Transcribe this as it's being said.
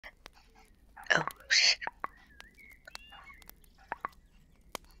gizmos.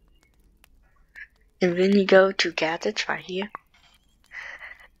 And then you go to gadgets right here.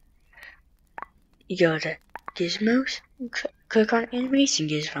 You go to gizmos, click on animation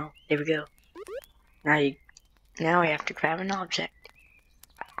gizmo. There we go. Now we have to grab an object.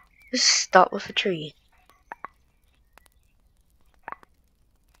 Let's start with a tree.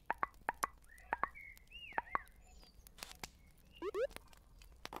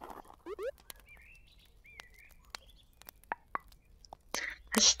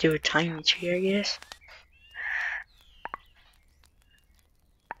 Let's do a tiny tree, I guess.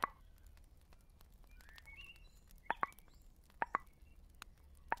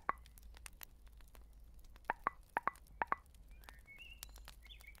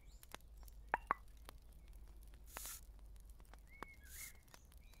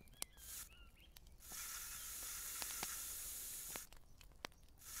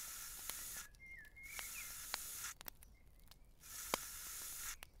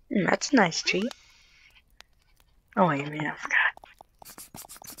 That's a nice tree. Oh wait a minute, I forgot.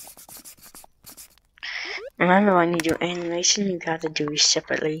 Remember, when you do animation, you gotta do it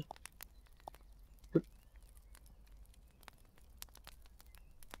separately. Don't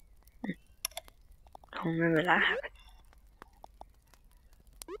remember that happened.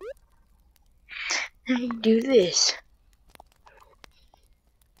 Now you do this.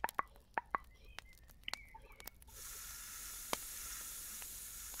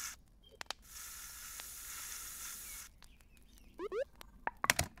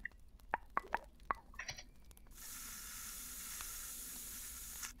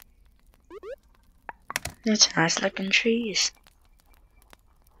 That's nice looking trees.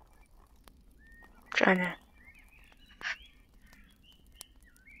 Trying to.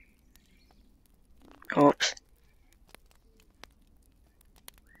 Oops.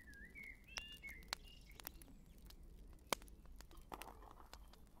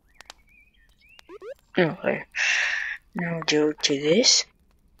 Okay. Now go to this.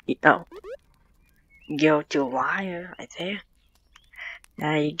 Oh. Go to wire right there.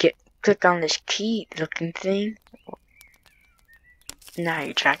 Now you click on this key looking thing. Now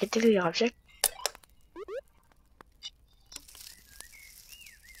you drag it to the object.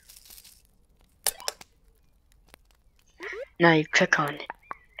 Now you click on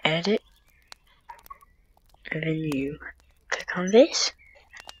edit. And then you click on this.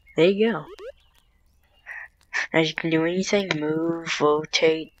 There you go. Now you can do anything: move,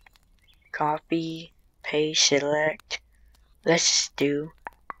 rotate, copy, paste, select. Let's just do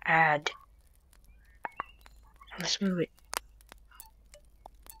add. Let's move it.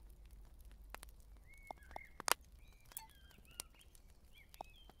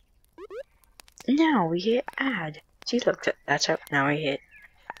 Now we hit add. See, look, that's up. Now we hit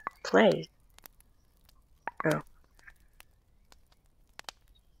play. Oh.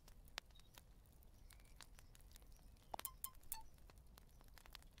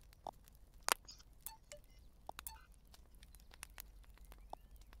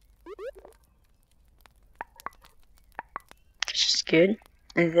 This is good.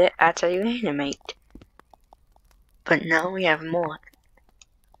 And that's how you animate. But now we have more.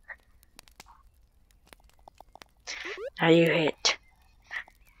 Now you hit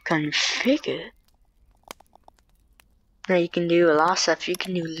configure. Now you can do a lot of stuff. You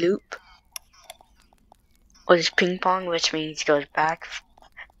can do loop, or just ping pong, which means it goes back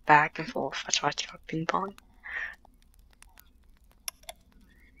and forth. That's why it's called ping pong.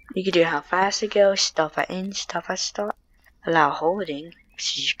 You can do how fast it goes, stuff at end, stuff at start, allow holding,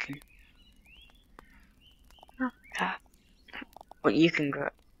 so you can. Oh God. Well, you can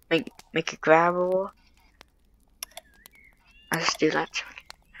make it grabbable. Let's do that.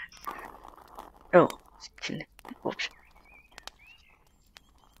 Oh, oops.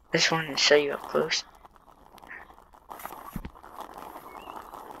 This one to show you up close.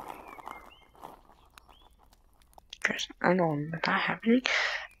 Because I don't remember that happening.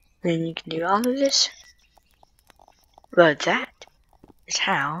 Then you can do all of this. But that is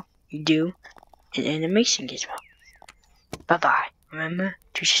how you do an animation gizmo. Bye bye. Remember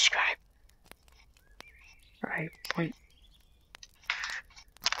to subscribe. Right, point.